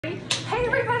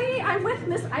everybody, I'm with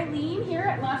Miss Elieen here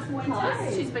at Las Fluentes.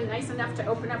 Hi. She's been nice enough to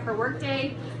open up her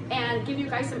workday and give you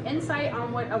guys some insight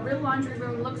on what a real laundry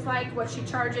room looks like, what she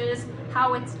charges,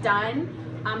 how it's done,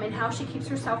 and how she keeps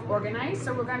herself organized.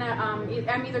 So we're gonna,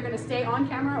 I'm either gonna stay on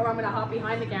camera or I'm gonna hop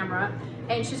behind the camera,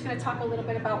 and she's gonna talk a little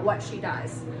bit about what she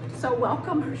does. So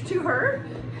welcome to her.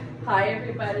 Hi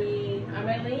everybody, I'm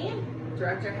Elieen,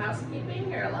 Director of Housekeeping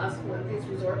here at Las Fluentes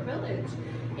Resort Village.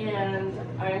 And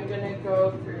I'm gonna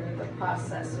go through the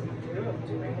process of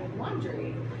doing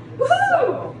laundry.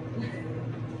 Woohoo!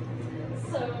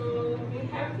 So we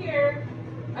have here,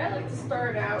 I like to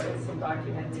start out with some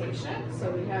documentation.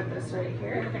 So we have this right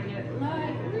here. We're gonna get it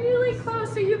like really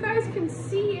close so you guys can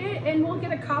see it, and we'll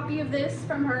get a copy of this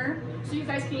from her so you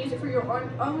guys can use it for your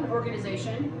own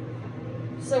organization.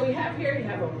 So we have here, you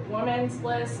have a woman's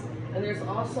list, and there's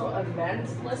also a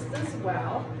men's list as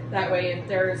well. That way if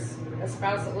there's a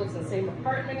spouse that lives in the same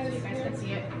apartment as So you guys can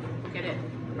see it, get it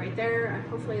right there.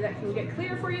 Hopefully that can get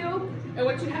clear for you. And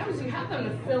what you have is you have them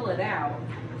to fill it out,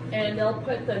 and they'll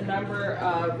put the number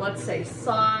of, let's say,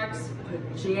 socks,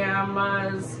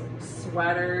 pajamas,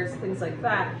 sweaters, things like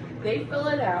that. They fill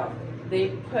it out. They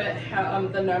put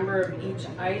the number of each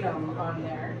item on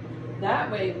there. That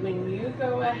way, when you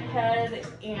go ahead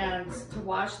and to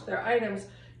wash their items,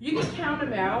 you can count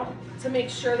them out to make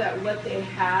sure that what they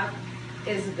have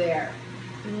is there.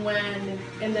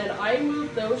 And then I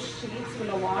move those sheets when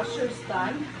the washer's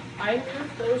done. I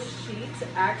move those sheets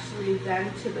actually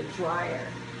then to the dryer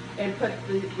and put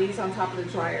these on top of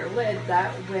the dryer lid.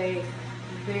 That way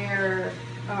their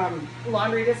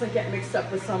laundry doesn't get mixed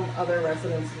up with some other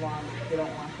residents' laundry. They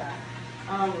don't want that.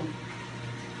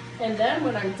 And then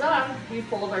when I'm done, we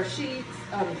fold our sheets,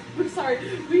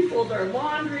 we fold our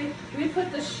laundry. We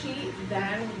put the sheet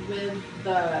then with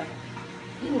the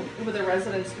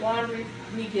resident's laundry,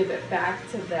 we give it back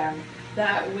to them.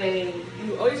 That way,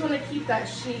 you always want to keep that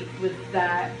sheet with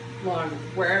that laundry,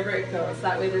 wherever it goes.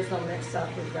 That way there's no mix up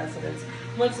with residents.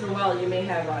 Once in a while, you may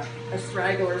have a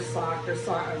straggler sock or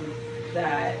something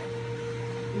that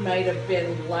might have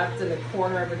been left in the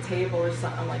corner of a table or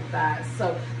something like that.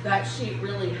 So that sheet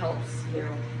really helps you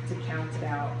to count it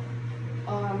out.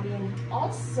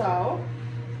 Also,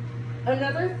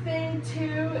 another thing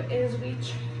too is we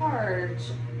charge,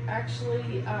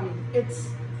 actually, it's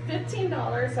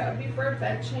 $15. That would be for a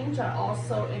bed change. That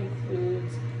also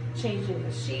includes changing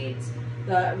the sheets.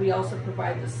 We also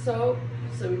provide the soap.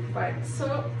 So we provide the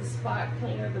soap, the spot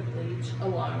cleaner, the bleach,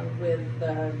 along with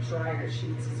the dryer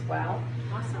sheets as well.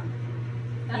 Awesome.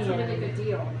 That's a really good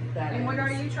deal. And what are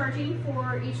you charging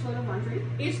for each load of laundry?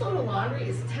 Each load of laundry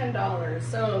is $10.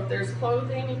 So if there's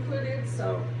clothing included,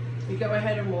 so we go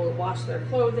ahead and we'll wash their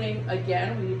clothing.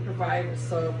 Again, we provide the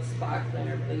soap, spot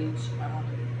cleaner, bleach,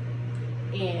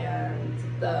 and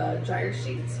the dryer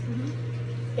sheets.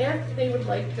 If they would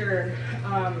like their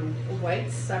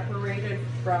whites separated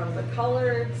from the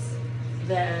colors,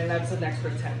 then that's an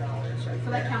extra $10 right there.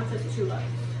 So that counts as 2 loads.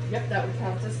 Yep, that would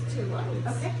count as 2 loads.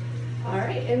 Okay. All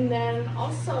right, and then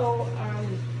also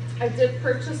I did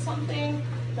purchase something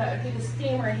that would be the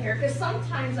steamer here, because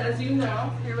sometimes, as you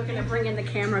know, Here, we're gonna bring in the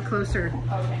camera closer.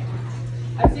 okay,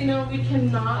 as you know, we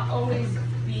cannot always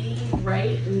be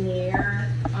right near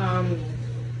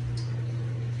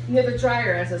the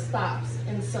dryer as it stops.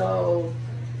 And so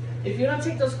if you don't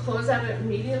take those clothes out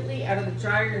immediately out of the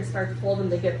dryer and start to fold them,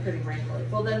 they get pretty wrinkly.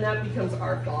 Well, then that becomes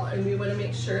our fault, and we want to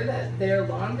make sure that their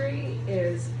laundry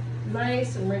is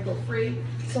nice and wrinkle free.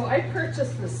 So I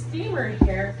purchased the steamer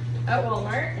here at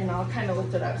Walmart, and I'll kind of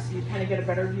lift it up so you kind of get a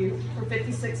better view, for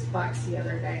 56 bucks the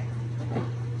other day.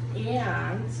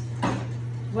 And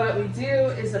what we do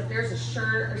is if there's a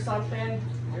shirt or something,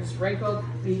 there's wrinkled,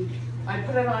 I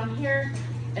put it on here,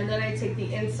 and then I take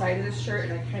the inside of the shirt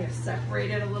and I kind of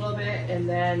separate it a little bit, and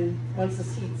then once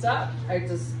this heats up, I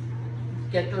just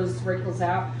get those wrinkles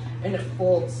out and it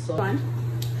folds. So Fun.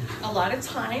 a lot of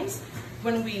times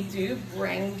when we do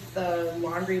bring the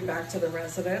laundry back to the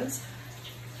residents,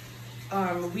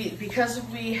 because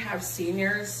we have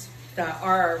seniors that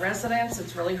are our residents,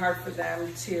 it's really hard for them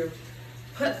to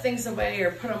put things away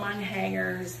or put them on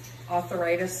hangers.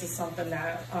 Arthritis is something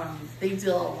that they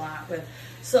deal a lot with.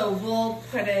 So we'll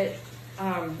put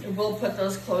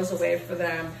those clothes away for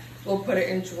them. We'll put it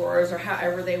in drawers or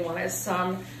however they want it.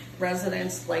 Some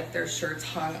residents like their shirts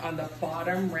hung on the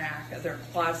bottom rack of their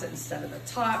closet instead of the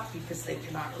top because they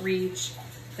cannot reach,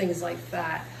 things like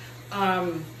that.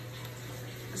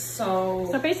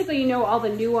 So basically, you know all the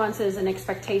nuances and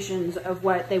expectations of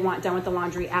what they want done with the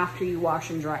laundry after you wash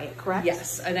and dry it, correct?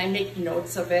 Yes, and I make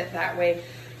notes of it that way.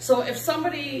 So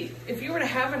if you were to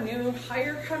have a new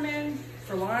hire come in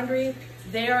for laundry,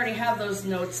 they already have those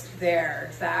notes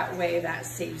there. That way that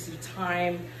saves you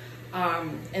time.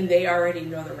 And they already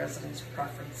know the residents'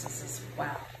 preferences as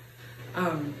well.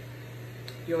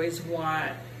 You always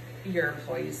want your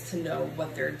employees to know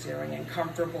what they're doing and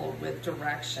comfortable with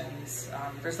directions.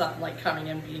 There's nothing like coming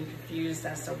in being confused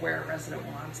as to where a resident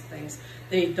wants things.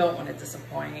 They don't want to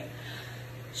disappoint.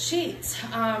 Sheets.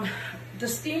 The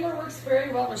steamer works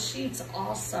very well with sheets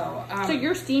also. So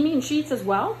you're steaming sheets as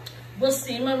well? We'll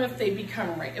steam them if they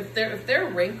become, if they're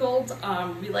wrinkled,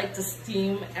 we like to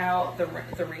steam out the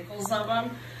wrinkles of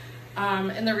them.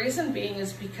 And the reason being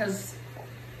is because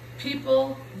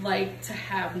people like to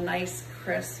have nice,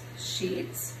 crisp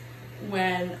sheets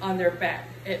when on their bed.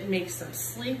 It makes them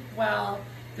sleep well.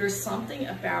 There's something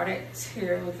about it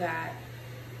too that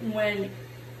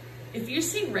if you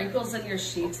see wrinkles in your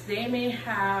sheets, they may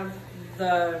have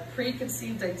the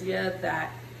preconceived idea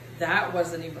that that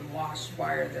wasn't even washed.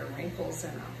 Why are there wrinkles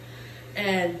in them?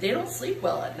 And they don't sleep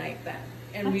well at night then.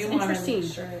 And we want to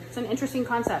make sure. It's an interesting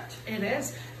concept. It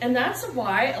is. And that's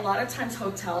why a lot of times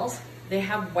hotels, they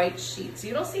have white sheets.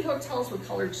 You don't see hotels with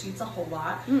colored sheets a whole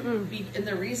lot. And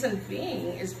the reason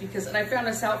being is because, and I found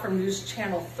this out from News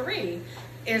Channel 3,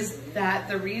 is that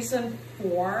the reason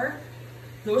for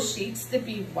those sheets to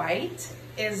be white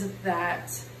is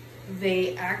that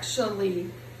they actually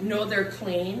know they're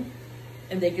clean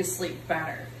and they can sleep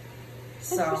better.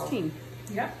 Interesting.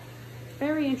 Yeah.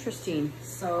 Very interesting.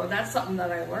 So that's something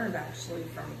that I learned actually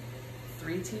from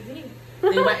 3TV.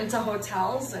 They went into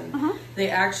hotels and they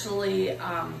actually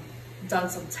done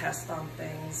some tests on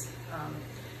things.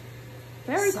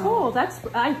 Very cool. That's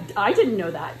I didn't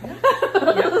know that.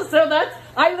 Yeah. So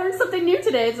I learned something new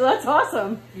today. So that's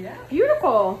awesome. Yeah.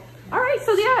 Beautiful. All right.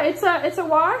 So yeah, it's a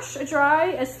wash, a dry,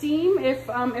 a steam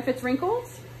if it's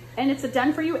wrinkles, and it's a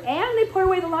done for you. And they put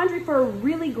away the laundry for a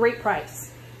really great price.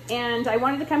 And I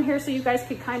wanted to come here so you guys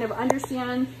could kind of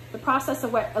understand the process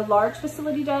of what a large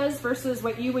facility does versus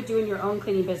what you would do in your own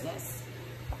cleaning business.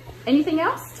 Anything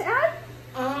else to add?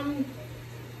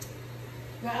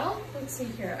 Well, let's see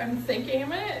here. I'm thinking a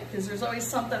minute because there's always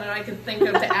something that I can think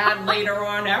of to add later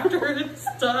on after it's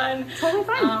done. Totally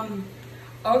fine.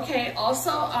 Okay,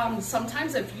 also,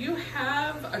 sometimes if you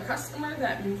have a customer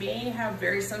that may have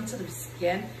very sensitive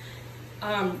skin,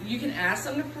 you can ask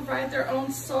them to provide their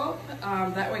own soap.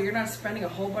 That way you're not spending a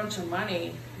whole bunch of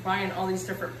money buying all these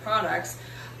different products.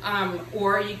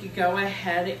 Or you could go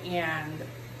ahead and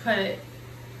put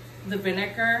the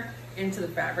vinegar into the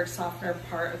fabric softener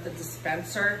part of the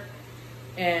dispenser,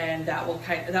 and that will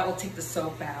take the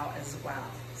soap out as well.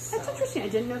 So. That's interesting. I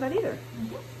didn't know that either.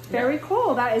 Very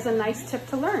cool. That is a nice tip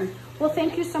to learn. Well,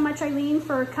 thank you so much, Elieen,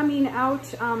 for coming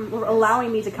out, or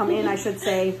allowing me to come in, I should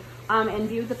say, and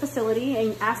view the facility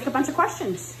and ask a bunch of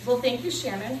questions. Well, thank you,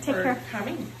 Shannon, for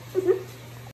coming.